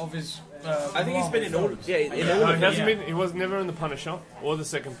 26 of his. I think he's been in all. Yeah, in all No, of he them. hasn't been. He was never in the Punisher or the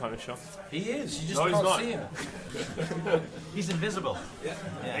second Punisher. He is. You just No, he's can't not. see him. He's invisible.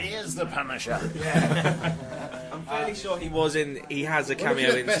 He is the Punisher. I'm fairly sure he was in. He has a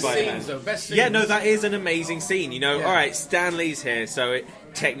cameo in Best Spider-Man. scenes, though. Best scenes. Yeah, no, that is an amazing scene. You know, Yeah. all right, Stan Lee's here, so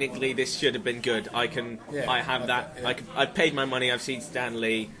technically this should have been good. I have that. yeah. I've paid my money. I've seen Stan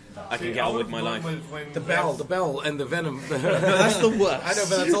Lee. I can get on with my life. The bell, and the venom. No, that's the worst. I know,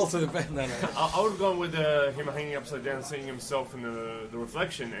 but that's also the venom. No. I would have gone with him hanging upside down, seeing himself in the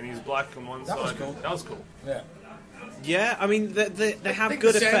reflection, and he's black on one That side. was cool. That was cool. Yeah. Yeah, I mean they have I think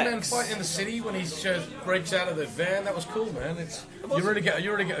good the Sandman effects. fight in the city when he breaks out of the van, that was cool, man. You really get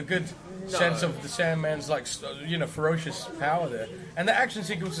a good sense of the Sandman's ferocious power there, and the action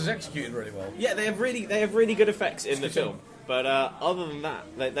sequence is executed really well. Yeah, they have really good effects in the film. But other than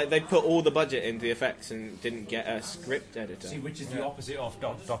that, they put all the budget into the effects and didn't get a script editor. See, which is the opposite of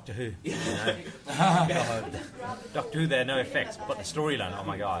Doctor Who. You know? Doctor Who, there are no effects, but the storyline, oh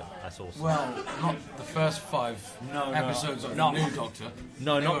my god, that's awesome. Well, not the first 5 episodes of the new Doctor.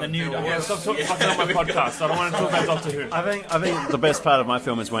 No, not the new Doctor. Yeah, stop talking fucking on my podcast. I don't want to talk about Doctor Who. I think the best part of my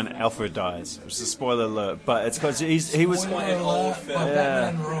film is when Alfred dies. Which is a spoiler alert, but it's because he was.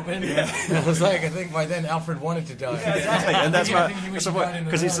 Batman and Robin. I was like, I think by then Alfred wanted to die. And that's I think he wished he died in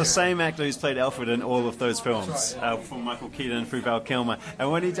because he's the another. same actor who's played Alfred in all of those films, from Michael Keaton through Val Kilmer.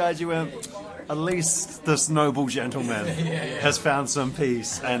 And when he died, you went, at least this noble gentleman has found some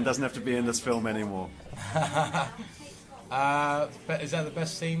peace and doesn't have to be in this film anymore. Is that the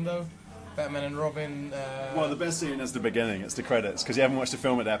best scene though? Batman and Robin. Well, the best scene is the beginning. It's the credits because you haven't watched the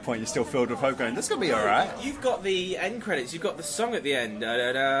film at that point. You're still filled with hope, going, "This could be all right." You've got the end credits. You've got the song at the end. Da,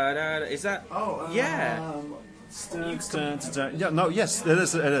 da, da, da, da. Is that? Yeah. Yeah, no, yes, it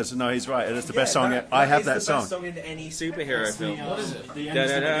is. It is. No, he's right. It is the best song. I have that It's the best song in any superhero film. What is it? Da,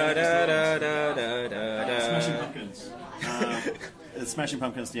 da, da, da, da, da, da, Smashing da. Pumpkins. Smashing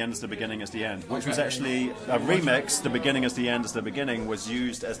Pumpkins, the end is the beginning is the end, which was actually a remix. The beginning is the end is the beginning was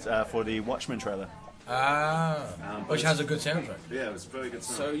used as for the Watchmen trailer. Which has a good soundtrack. Yeah, it was a very good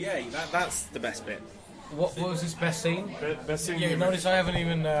song. So yeah, that's the best bit. What was this best scene? Best scene. Yeah, you notice I haven't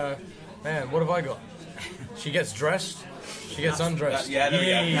even. Man, what have I got? She gets dressed. She gets undressed. Yeah, there we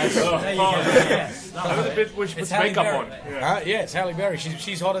go. That was the bit where she puts Halle makeup Berry. on. Yeah, it's Halle Berry.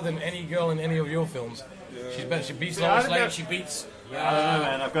 She's hotter than any girl in any of your films. She's better. She beats Yeah, I Lois think Lane. that- She beats.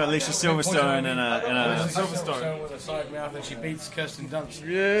 And I've got Alicia Silverstone in a Silverstone. With a side mouth, and she beats Kirsten Dunst.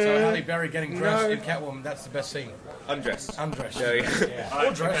 So Halle Berry getting dressed in Catwoman. That's the best scene. Undressed. Undressed. There we go.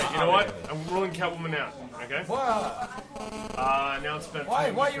 Or dressed. Okay, you know what? I'm ruling Catwoman out. Okay. Why? Now it's about Why?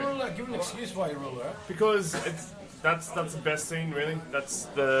 time Why to you pick. rule her? Give an excuse why you rule her. Because that's the best scene, really. That's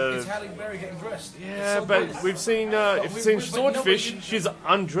It's the. Halle Berry getting dressed. It's Yeah, so but good. we've seen But if we- you've seen but Swordfish, no, but she's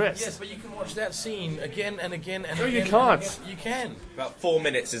undressed. Yes, but you can watch that scene again and again and No, again. you and can't. again. You can. About 4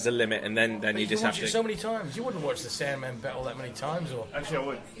 minutes is the limit, and then But you you just can have watch it to. so many times. You wouldn't watch the Sandman battle that many times, or Actually, I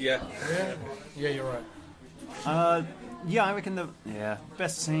would. Yeah. yeah, you're right. yeah, I reckon the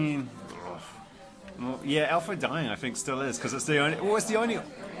best scene. Well, yeah, Alfred dying, I think, still is because it's the only. Well, it's the only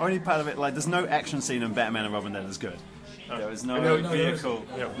part of it. Like, there's no action scene in Batman and Robin that is good. There is no vehicle.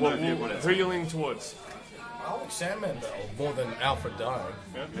 Yeah. no Well, vehicle who are you leaning towards? I like Sandman though, more than Alfred dying.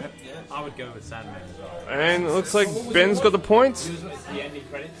 I would go with Sandman as well. And it looks like Ben's got the points. The ending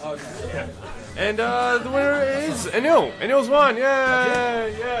credits. And the winner is Anil. Anil's won.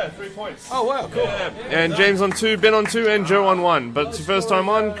 Yeah, 3 points. Oh wow, cool. Yeah. And James on 2, Ben on 2, and Joe on 1. But it's your first time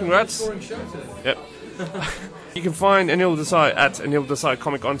on. Congrats. Yep. You can find Anil Desai at Anil Desai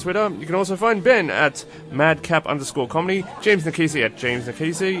Comic on Twitter. You can also find Ben at madcap_comedy, James Nakisi at James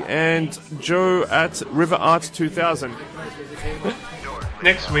Nakisi, and Joe at RiverArt2000.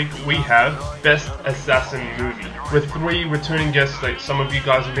 Next week we have Best Assassin Movie, with 3 returning guests that some of you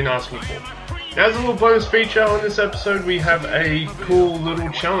guys have been asking for. Now, as a little bonus feature on this episode, we have a cool little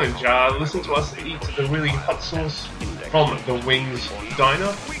challenge. Listen to us eat the really hot sauce from the Wings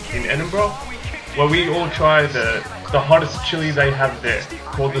Diner in Edinburgh, where we all try the hottest chili they have there,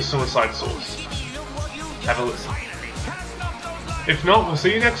 called the Suicide Sauce. Have a listen. If not, we'll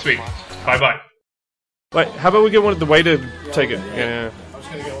see you next week. Bye-bye. Wait, how about we get one of the waiter to take it? Yeah.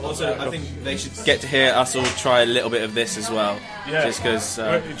 Also, I think they should get to hear us all try a little bit of this as well. Yeah. Just because...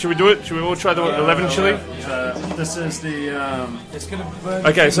 Should we do it? Should we all try the 11 chili? This is the It's gonna burn.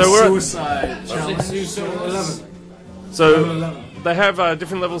 Okay, so we're... suicide challenge. So they have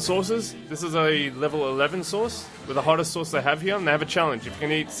different level sauces. This is a level 11 sauce with the hottest sauce they have here, and they have a challenge. If you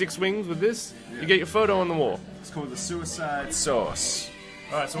can eat 6 wings with this, you get your photo on the wall. It's called the suicide sauce.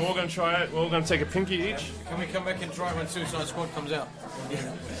 Alright, so we're all going to try it. We're all going to take a pinky each. Can we come back and try when Suicide Squad comes out?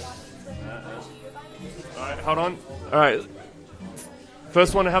 Alright, hold on. Alright.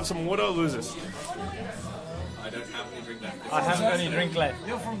 First one to have some water loses. I don't have any drink left. I haven't got any drink left.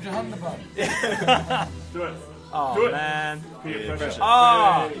 You're from Jahannabad. Do it. Oh, Do it. man. Peer pressure.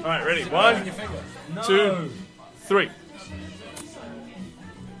 Oh! Alright, ready? 1, 2, 3.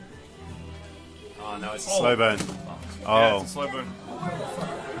 Oh no, it's a slow burn. Yeah, Oh, it's a slow burn.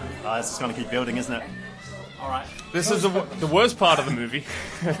 it's just going to keep building, isn't it? Alright. This is the worst part of the movie.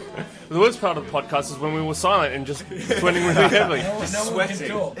 The worst part of the podcast is when we were silent and just sweating really heavily.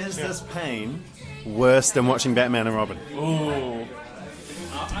 Sweating. Is this pain worse than watching Batman and Robin? Ooh.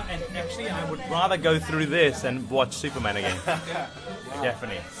 And actually, I would rather go through this and watch Superman again.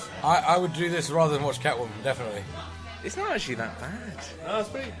 Definitely. I would do this rather than watch Catwoman, definitely. It's not actually that bad. No, it's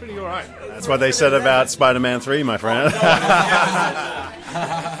pretty alright. That's what they said about Spider-Man 3, my friend.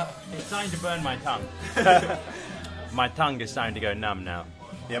 It's starting to burn my tongue. My tongue is starting to go numb now.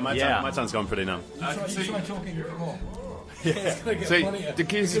 Yeah, my tongue's gone pretty numb. Try talking a bit more. See, the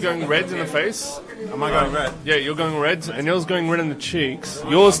keys is going red in the face. Am I going red? Yeah, you're going red, and Neil's going red in the cheeks.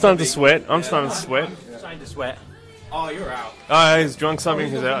 You're starting to sweat. I'm starting to sweat. Starting to sweat. Oh, you're out. Oh, he's drunk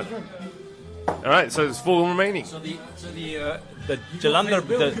something. He's out. All right, so there's 4 remaining. The Jalandhar,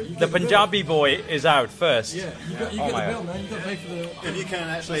 the Punjabi boy is out first. Yeah, you get the bill, man. You got to pay for the. If you can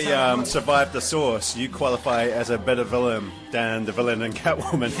actually survive the source, you qualify as a better villain than the villain in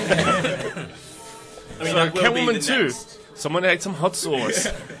Catwoman. I mean, So that will be Catwoman the 2. next. Someone ate some hot sauce.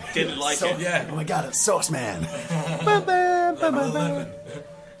 Didn't like it. Yeah. Oh my god, it's Sauce Man.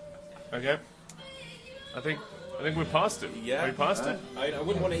 Okay. I think we passed it. Yeah. We passed it. I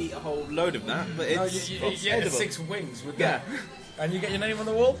wouldn't want to eat a whole load of that, but it's You get edible. 6 wings with Yeah. that. And you get your name on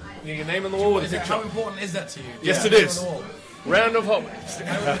the wall? You can name on the wall with a How picture. important is that to you? Yes, Yeah. it is. On the wall. Round of hot.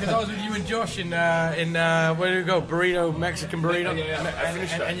 Because I was with you and Josh in where did we go? Burrito, Mexican burrito.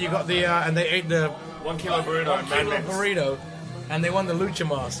 And you got the and they ate the 1 kilo burrito. 1 and kilo Mad Max. burrito, and they won the lucha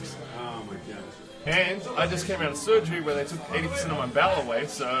masks. And I just came out of surgery where they took 80% of my bowel away,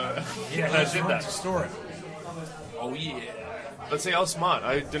 so I did that. Store it. Oh yeah. But see, I was smart.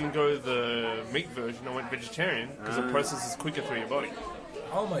 I didn't go the meat version. I went vegetarian because the process is quicker through your body.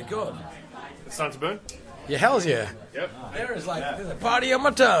 Oh my god. It's starting to burn. Yeah, hell's yeah. Yep. There is there's a party on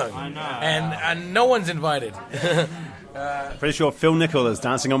my tongue. I know. And no one's invited. Pretty sure Phil Nicol is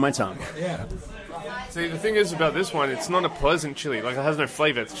dancing on my tongue. Yeah. See, the thing is about this one, it's not a pleasant chili. Like, it has no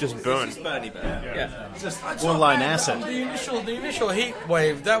flavor. It's just burn. It's Bernie Bear. Yeah. Borderline acid. The initial heat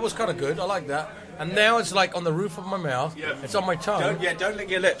wave, that was kind of good. I like that. And now it's like on the roof of my mouth. Yeah. It's on my tongue. Don't lick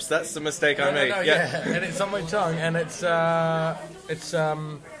your lips. That's the mistake I made. And it's on my tongue, and I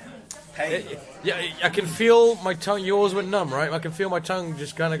can feel my tongue. Yours went numb, right? I can feel my tongue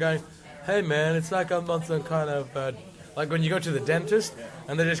just kind of going, "Hey, man, it's like I'm on some kind of like when you go to the dentist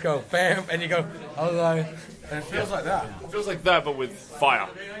and they just go bam, and you go, hello." And it feels like that. It feels like that, but with fire.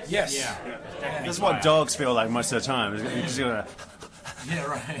 Yes. This is what dogs feel like most of the time. You're just gonna Yeah,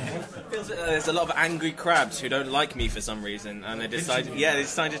 right. Feels like there's a lot of angry crabs who don't like me for some reason, and they decided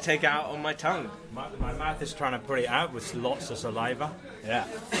to take it out on my tongue. My mouth is trying to put it out with lots of saliva. Yeah.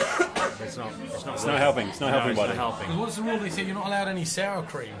 It's not helping. It's not helping, buddy. What's the rule? They say you're not allowed any sour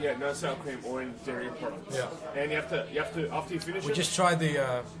cream. Yeah, no sour cream or any dairy products. Yeah. And you have to after you finish We it. just tried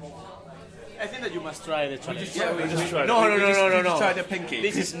the. I think that you must try the chocolate. we just tried No, it. no. Just tried a pinky.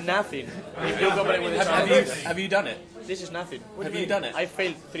 This is nothing. If you compare it with the have chocolate, have you done it? this is nothing. Have you done it? I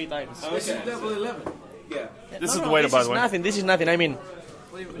failed 3 times. This is level 11. This is the waiter, by the way. Nothing. This is nothing. I mean,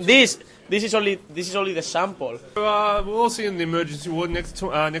 this is only the sample. We'll all see you in the emergency ward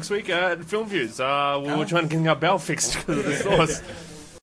next week at Film Views. We were trying to get our bell fixed because of the sauce.